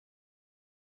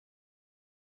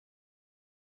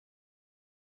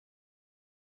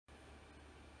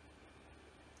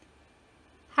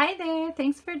Hi there,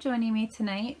 thanks for joining me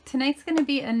tonight. Tonight's going to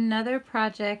be another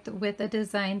project with a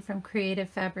design from Creative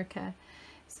Fabrica.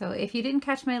 So if you didn't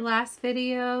catch my last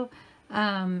video,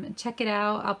 check it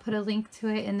out. I'll put a link to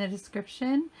it in the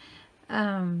description.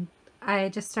 I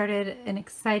just started an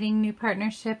exciting new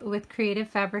partnership with Creative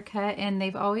Fabrica, and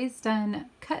they've always done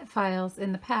cut files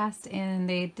in the past, and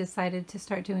they decided to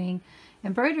start doing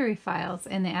embroidery files,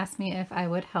 and they asked me if I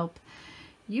would help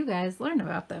you guys learn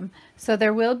about them. So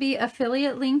there will be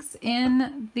affiliate links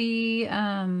in the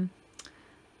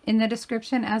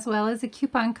description, as well as a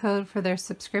coupon code for their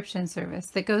subscription service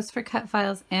that goes for cut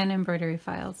files and embroidery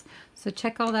files. So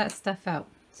check all that stuff out.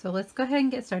 So let's go ahead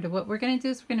and get started. What we're going to do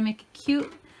is we're going to make a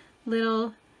cute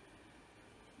little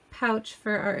pouch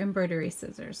for our embroidery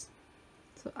scissors.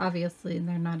 So obviously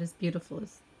they're not as beautiful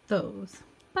as those,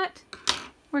 but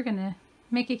we're going to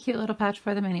make a cute little pouch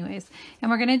for them anyways.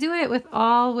 And we're going to do it with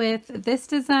this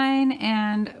design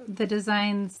and the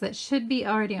designs that should be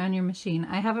already on your machine.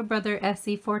 I have a Brother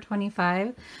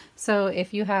SE425, so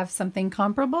if you have something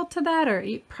comparable to that, or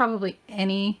probably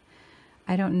any,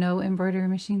 I don't know embroidery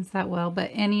machines that well, but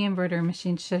any embroidery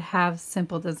machine should have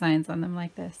simple designs on them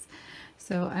like this.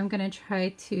 So I'm going to try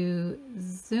to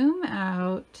zoom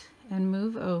out and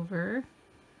move over.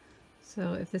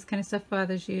 So if this kind of stuff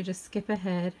bothers you, just skip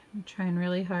ahead. I'm trying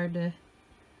really hard to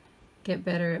get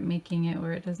better at making it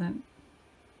where it doesn't...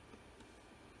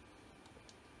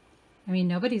 I mean,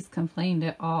 nobody's complained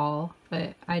at all,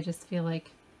 but I just feel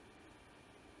like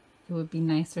it would be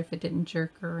nicer if it didn't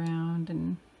jerk around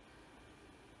and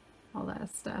all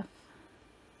that stuff.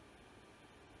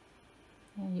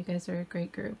 Yeah, you guys are a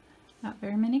great group. Not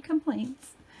very many complaints.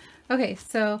 Okay,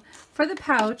 so for the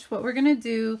pouch, what we're going to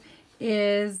do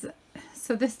is...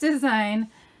 So this design,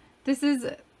 it's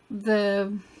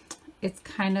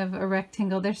kind of a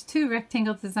rectangle. There's two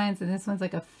rectangle designs, and this one's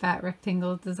like a fat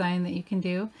rectangle design that you can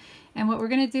do. And what we're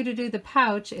going to do the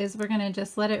pouch is we're going to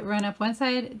just let it run up one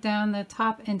side, down the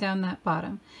top, and down that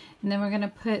bottom. And then we're going to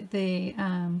put the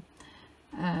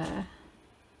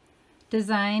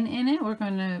design in it. We're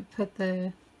going to put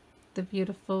the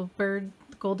beautiful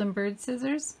golden bird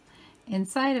scissors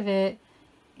inside of it.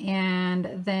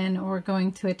 And then we're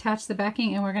going to attach the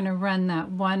backing, and we're going to run that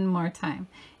one more time.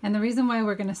 And the reason why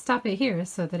we're going to stop it here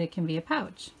is so that it can be a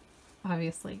pouch,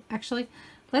 obviously. Actually,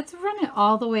 let's run it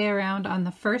all the way around on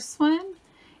the first one,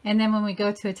 and then when we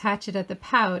go to attach it at the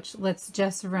pouch, let's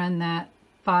just run that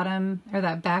bottom or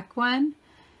that back one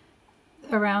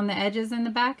around the edges in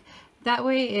the back. That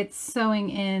way it's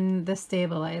sewing in the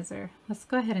stabilizer. Let's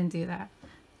go ahead and do that.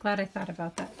 Glad I thought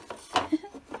about that.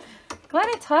 Glad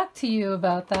I talked to you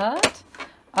about that.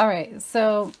 All right,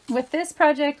 so with this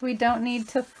project, we don't need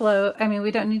to float. I mean,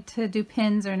 we don't need to do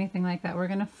pins or anything like that. We're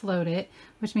going to float it,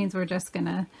 which means we're just going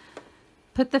to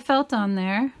put the felt on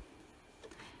there.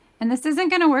 And this isn't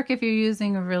going to work if you're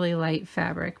using a really light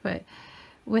fabric, but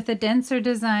with a denser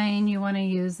design, you want to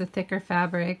use a thicker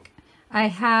fabric. I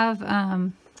have,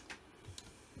 then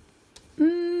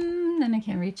I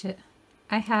can't reach it.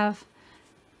 I have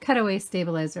cutaway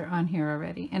stabilizer on here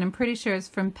already, and I'm pretty sure it's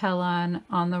from Pellon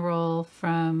on the roll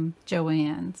from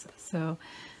Joann's. So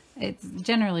it's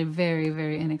generally very,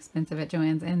 very inexpensive at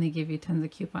Joann's, and they give you tons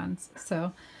of coupons.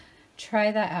 So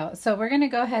try that out. So we're going to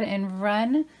go ahead and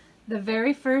run the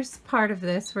very first part of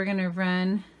this. We're going to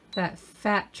run that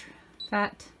fat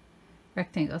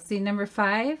rectangle. See number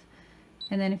 5,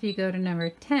 and then if you go to number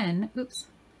 10, oops,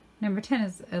 number 10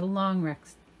 is a long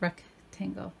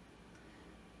rectangle.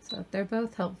 So they're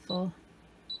both helpful.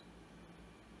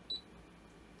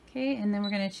 Okay, and then we're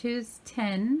going to choose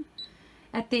 10.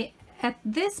 At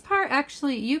this part,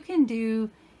 actually, you can do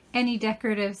any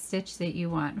decorative stitch that you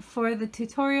want. For the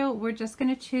tutorial, we're just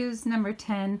going to choose number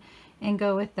 10 and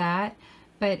go with that.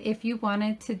 But if you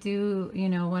wanted to do, you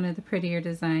know, one of the prettier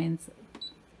designs,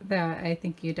 that I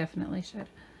think you definitely should.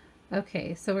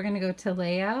 Okay, so we're going to go to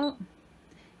layout,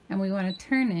 and we want to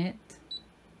turn it.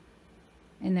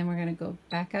 And then we're going to go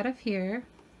back out of here,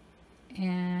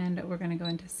 and we're going to go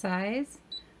into size.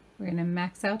 We're going to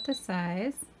max out the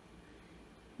size,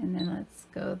 and then let's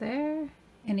go there.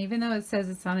 And even though it says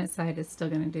it's on its side, it's still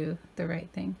going to do the right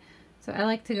thing. So I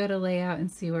like to go to layout and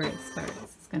see where it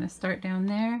starts. It's going to start down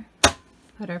there.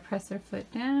 Put our presser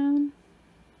foot down.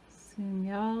 Zoom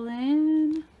y'all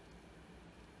in.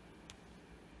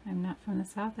 I'm not from the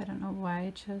South. I don't know why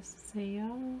I chose to say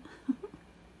y'all.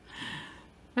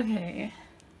 Okay.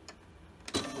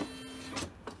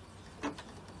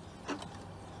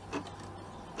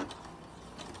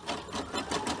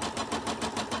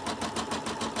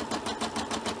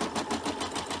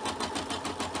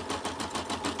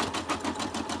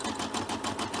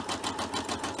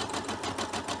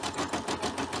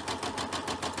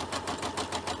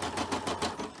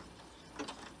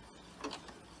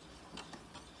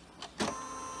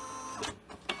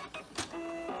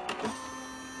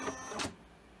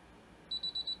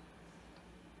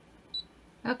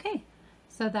 Okay,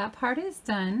 so that part is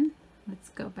done. Let's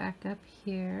go back up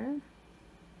here.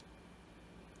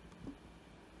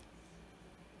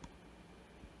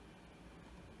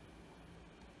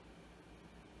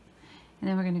 And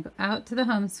then we're going to go out to the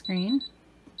home screen,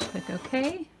 click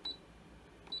OK,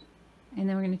 and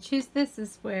then we're going to choose this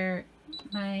is where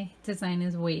my design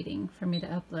is waiting for me to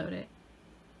upload it.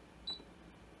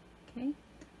 Okay,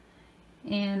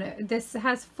 and this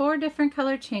has 4 different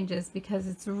color changes because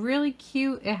it's really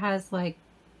cute. It has like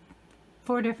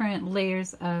 4 different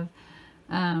layers of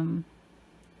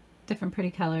different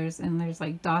pretty colors, and there's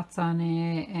like dots on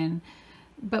it,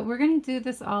 but we're going to do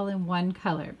this all in one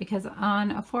color because on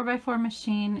a 4x4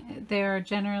 machine they're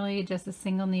generally just a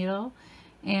single needle,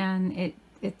 and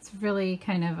it's really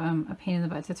kind of a pain in the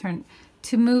butt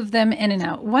to move them in and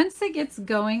out. Once it gets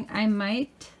going, I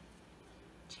might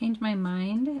change my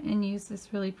mind and use this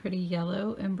really pretty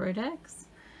yellow Embroidex,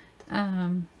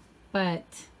 but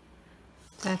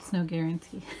that's no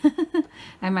guarantee.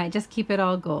 I might just keep it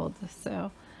all gold.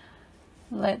 So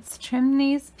let's trim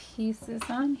these pieces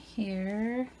on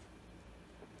here.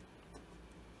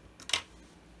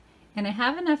 And I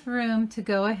have enough room to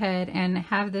go ahead and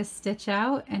have this stitch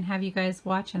out and have you guys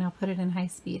watch, and I'll put it in high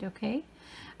speed, okay?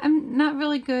 I'm not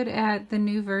really good at the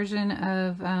new version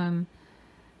of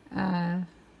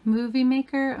Movie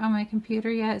Maker on my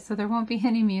computer yet, so there won't be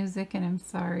any music, and I'm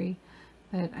sorry,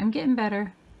 but I'm getting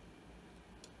better.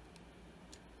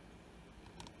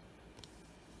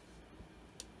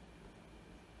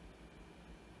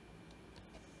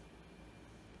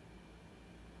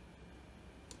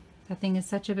 That thing is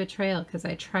such a betrayal because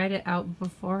I tried it out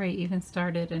before I even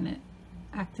started and it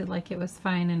acted like it was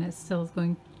fine, and it still is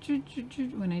going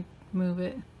when I move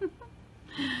it.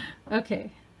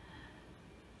 Okay,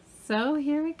 so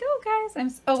here we go,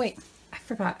 guys. Oh wait, I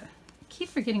forgot. I keep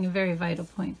forgetting a very vital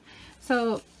point.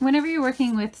 So whenever you're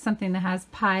working with something that has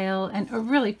pile, or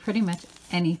really pretty much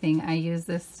anything I use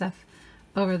this stuff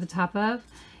over the top of,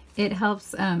 it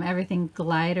helps everything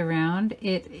glide around.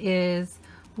 It is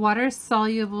water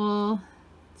soluble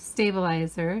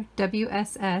stabilizer,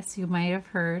 WSS, you might have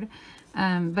heard,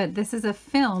 but this is a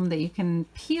film that you can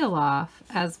peel off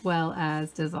as well as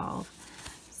dissolve.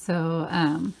 So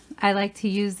I like to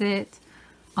use it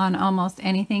on almost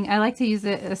anything. I like to use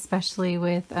it especially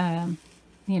with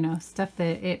you know, stuff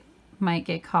that it might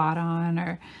get caught on,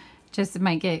 or just it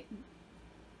might get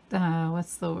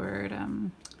what's the word,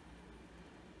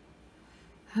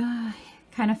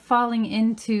 kind of falling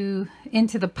into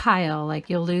the pile, like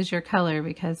you'll lose your color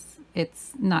because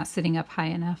it's not sitting up high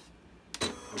enough.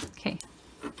 Okay.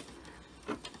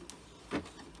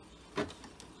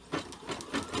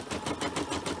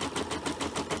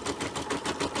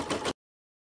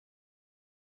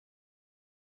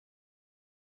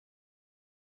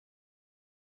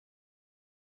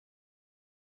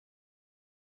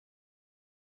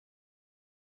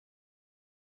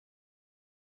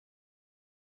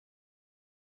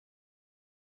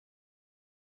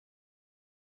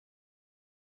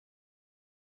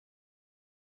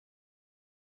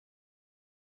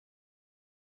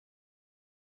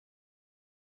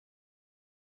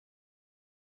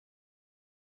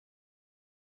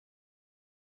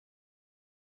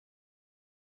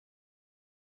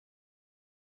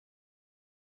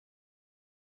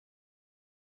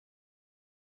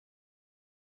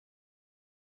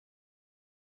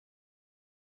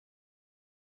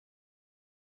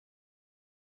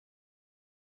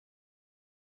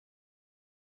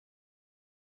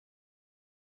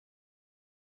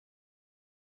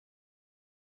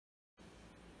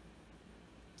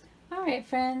 All right,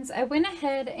 friends, I went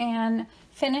ahead and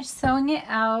finished sewing it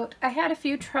out. I had a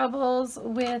few troubles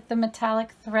with the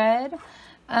metallic thread.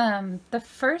 The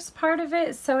first part of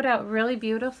it sewed out really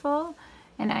beautiful,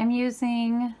 and I'm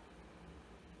using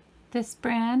this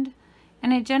brand.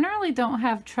 And I generally don't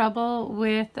have trouble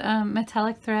with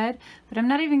metallic thread, but I'm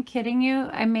not even kidding you.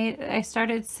 I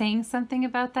started saying something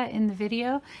about that in the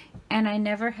video, and I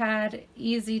never had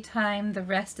easy time the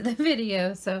rest of the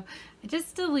video, so I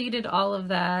just deleted all of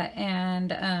that.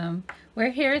 And we're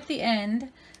here at the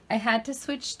end. I had to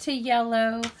switch to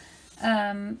yellow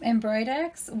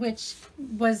Embroidex, which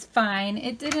was fine.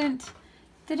 It didn't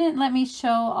let me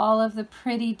show all of the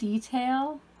pretty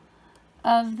detail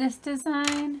of this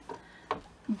design,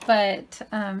 but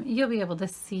you'll be able to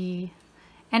see,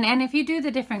 and if you do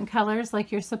the different colors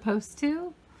like you're supposed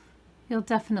to, you'll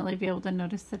definitely be able to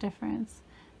notice the difference.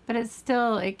 But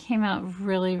it came out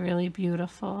really, really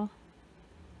beautiful.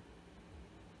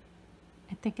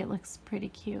 I think it looks pretty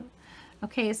cute.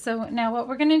 Okay, so now what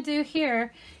we're going to do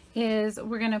here is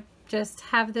we're going to just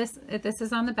have this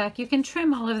is on the back. You can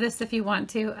trim all of this if you want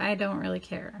to. I don't really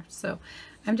care. So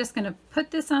I'm just going to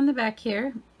put this on the back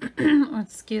here.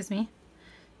 Excuse me.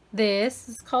 This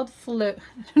is called float.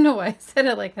 I don't know why I said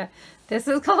it like that. This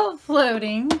is called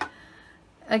floating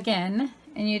again,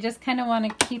 and you just kind of want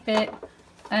to keep it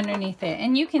underneath it.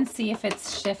 And you can see if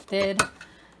it's shifted.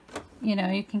 You know,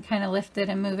 you can kind of lift it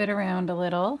and move it around a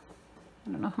little.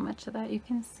 I don't know how much of that you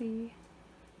can see.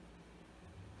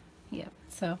 Yep,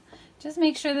 so just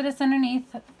make sure that it's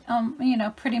underneath, you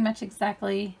know, pretty much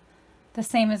exactly the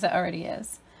same as it already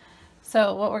is.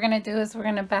 So what we're going to do is we're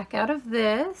going to back out of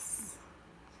this.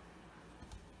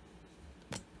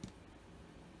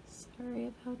 Sorry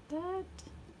about that.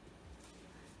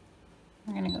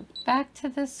 We're going to go back to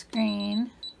the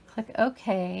screen, click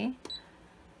OK,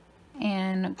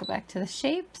 and go back to the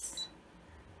shapes.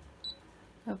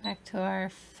 Go back to our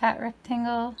fat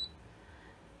rectangle.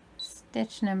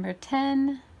 Stitch number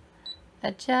 10,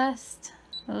 adjust,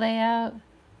 layout,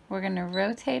 we're going to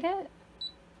rotate it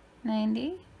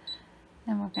 90,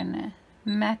 and we're going to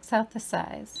max out the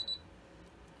size.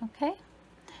 Okay,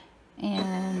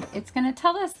 and it's going to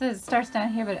tell us that it starts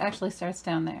down here, but it actually starts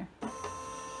down there.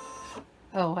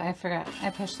 Oh, I forgot, I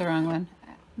pushed the wrong one.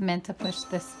 I meant to push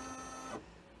this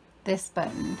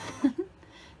button.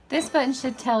 This button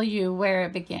should tell you where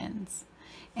it begins.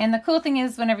 And the cool thing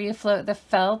is whenever you float the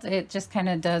felt, it just kind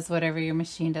of does whatever your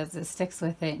machine does. It sticks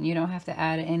with it and you don't have to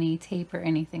add any tape or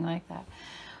anything like that.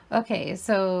 Okay,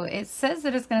 so it says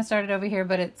that it's going to start it over here,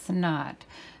 but it's not.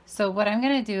 So what I'm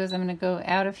going to do is I'm going to go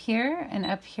out of here and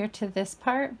up here to this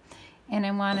part. And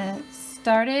I want to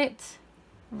start it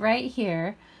right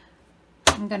here.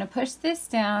 I'm going to push this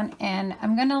down and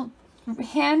I'm going to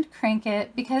hand crank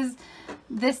it because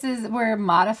we're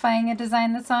modifying a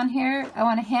design that's on here. I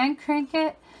want to hand crank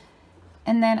it.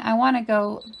 And then I want to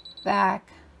go back.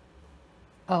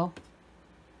 Oh,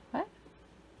 what?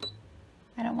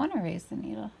 I don't want to raise the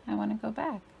needle. I want to go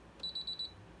back.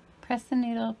 Press the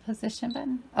needle position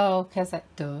button. Oh, because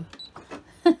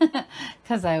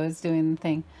I was doing the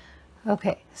thing.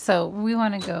 Okay, so we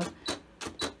want to go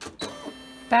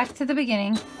back to the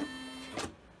beginning.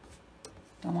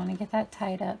 Don't want to get that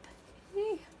tied up.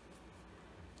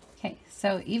 Okay,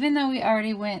 so even though we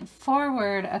already went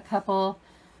forward a couple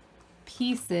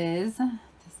pieces,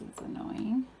 this is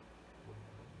annoying.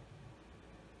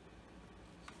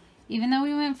 Even though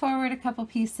we went forward a couple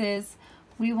pieces,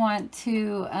 we want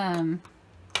to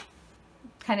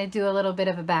kind of do a little bit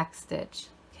of a back stitch.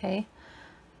 Okay,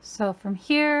 so from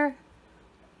here,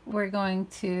 we're going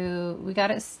to, we got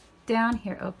it down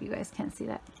here. Oh, you guys can't see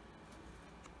that.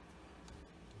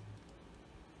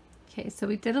 Okay, so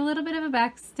we did a little bit of a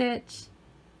back stitch,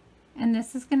 and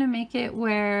this is going to make it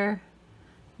where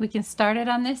we can start it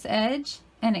on this edge,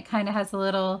 and it kind of has a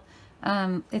little,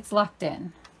 it's locked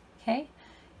in, okay?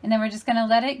 And then we're just going to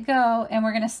let it go, and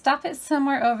we're going to stop it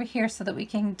somewhere over here so that we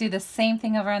can do the same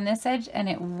thing over on this edge, and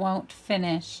it won't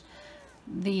finish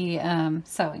the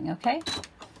sewing, okay?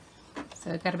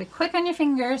 So you've got to be quick on your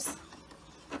fingers,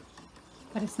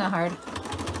 but it's not hard.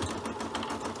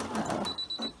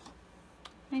 Uh-oh.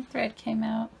 My thread came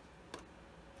out.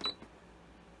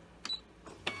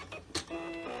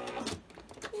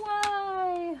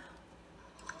 Why?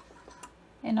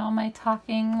 In all my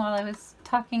talking, while I was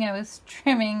talking, I was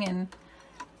trimming, and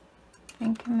I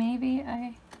think maybe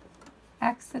I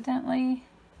accidentally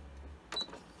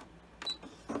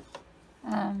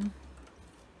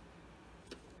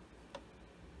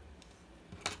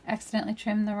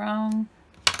trimmed the wrong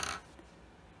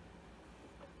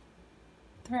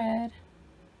thread.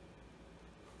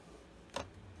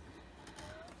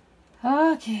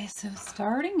 Okay, so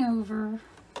starting over.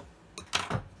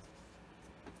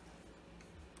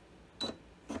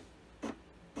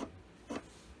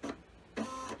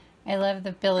 I love the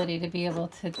ability to be able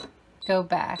to go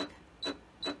back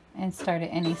and start at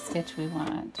any stitch we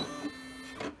want.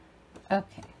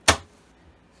 Okay,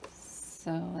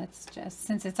 so let's just,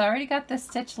 since it's already got the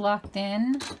stitch locked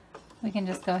in, we can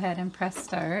just go ahead and press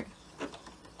start.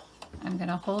 I'm going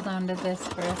to hold on to this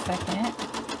for a second.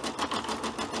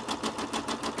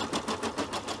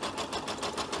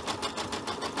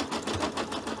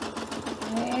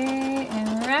 Okay,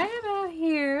 and right about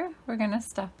here, we're going to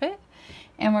stop it.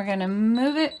 And we're going to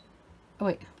move it, oh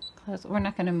wait, close, we're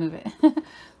not going to move it.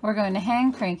 We're going to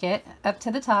hand crank it up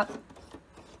to the top.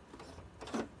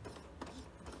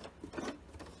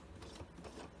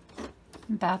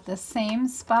 About the same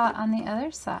spot on the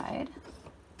other side.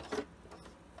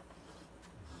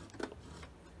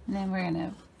 And then we're going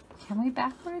to, can we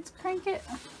backwards crank it?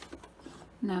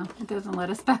 No, it doesn't let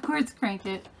us backwards crank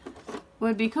it.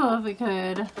 Would be cool if we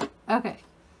could. Okay.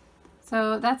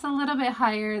 So that's a little bit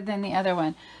higher than the other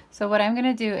one. So what I'm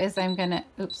gonna do is I'm gonna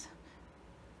go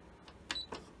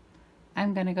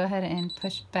ahead and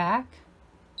push back.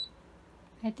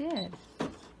 I did.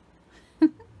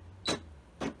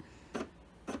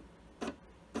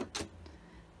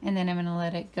 And then I'm gonna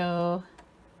let it go,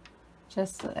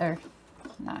 or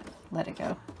not let it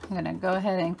go. I'm gonna go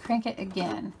ahead and crank it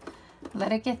again.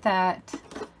 Let it get that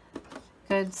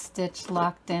good stitch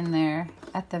locked in there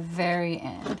at the very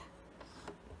end.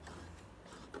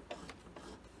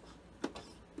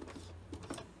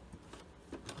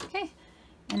 Okay,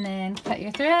 and then cut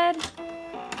your thread.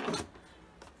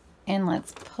 And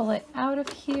let's pull it out of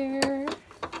here.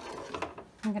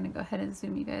 I'm gonna go ahead and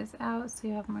zoom you guys out so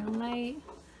you have more light.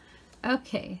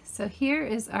 Okay, so here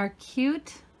is our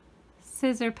cute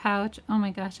scissor pouch. Oh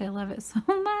my gosh, I love it so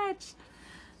much.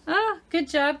 Oh, good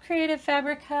job, Creative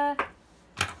Fabrica.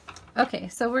 Okay,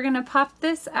 so we're gonna pop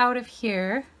this out of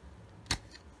here.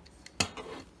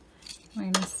 We're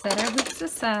gonna set our hoops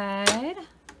aside.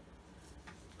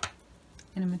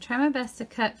 And I'm gonna try my best to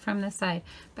cut from the side.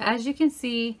 But as you can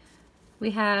see, we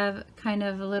have kind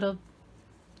of a little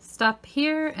stop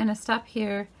here and a stop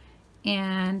here,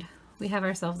 and we have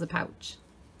ourselves a pouch.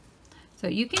 So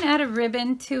you can add a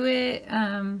ribbon to it,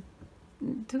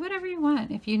 do whatever you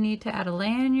want. If you need to add a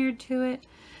lanyard to it.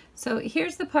 So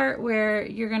here's the part where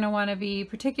you're going to want to be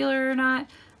particular or not.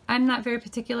 I'm not very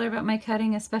particular about my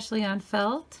cutting, especially on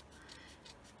felt,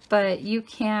 but you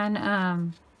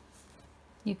can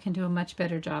do a much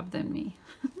better job than me.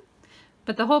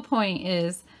 But the whole point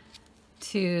is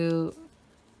to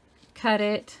cut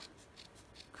it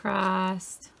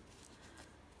crossed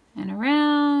and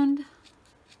around,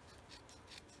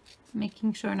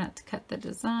 making sure not to cut the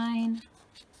design.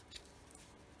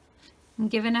 And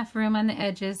give enough room on the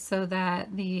edges so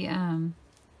that the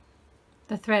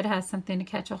thread has something to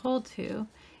catch a hold to.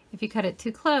 If you cut it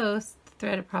too close, the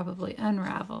thread will probably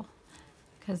unravel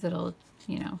because it'll,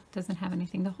 you know, doesn't have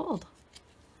anything to hold.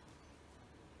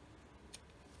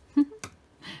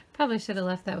 Probably should have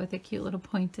left that with a cute little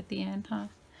point at the end, huh?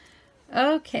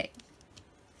 Okay,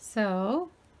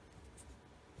 so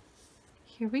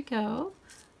here we go.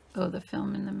 Oh, the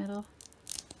film in the middle.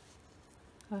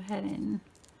 Go ahead and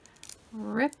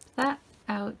rip that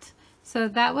out. So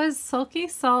that was Sulky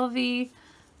Solvy.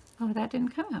 Oh, that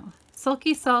didn't come out.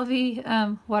 Sulky Solvy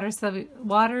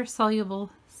water soluble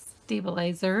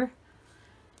stabilizer.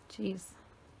 Jeez.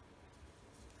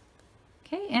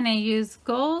 Okay, and I use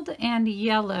gold and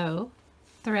yellow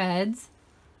threads,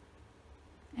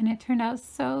 and it turned out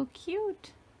so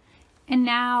cute. And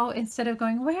now, instead of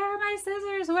going, where are my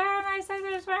scissors? Where are my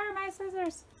scissors? Where are my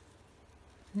scissors?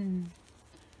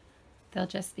 They'll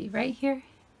just be right here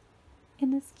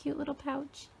in this cute little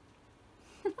pouch.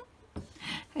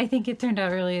 I think it turned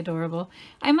out really adorable.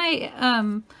 I might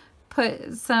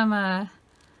put some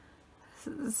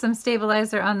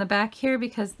stabilizer on the back here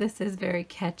because this is very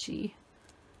catchy.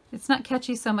 It's not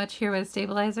catchy so much here where the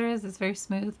stabilizer is. It's very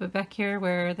smooth, but back here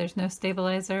where there's no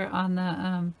stabilizer on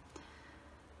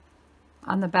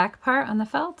the back part, on the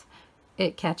felt,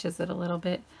 it catches it a little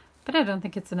bit. But I don't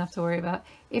think it's enough to worry about.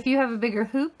 If you have a bigger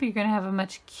hoop, you're going to have a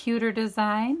much cuter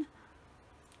design.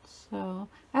 So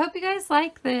I hope you guys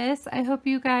like this. I hope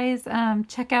you guys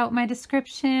check out my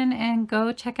description and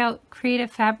go check out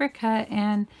Creative Fabrica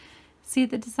and see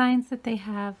the designs that they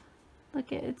have.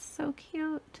 Look at it, it's so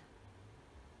cute.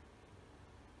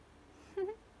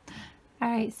 All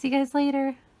right, see you guys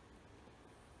later.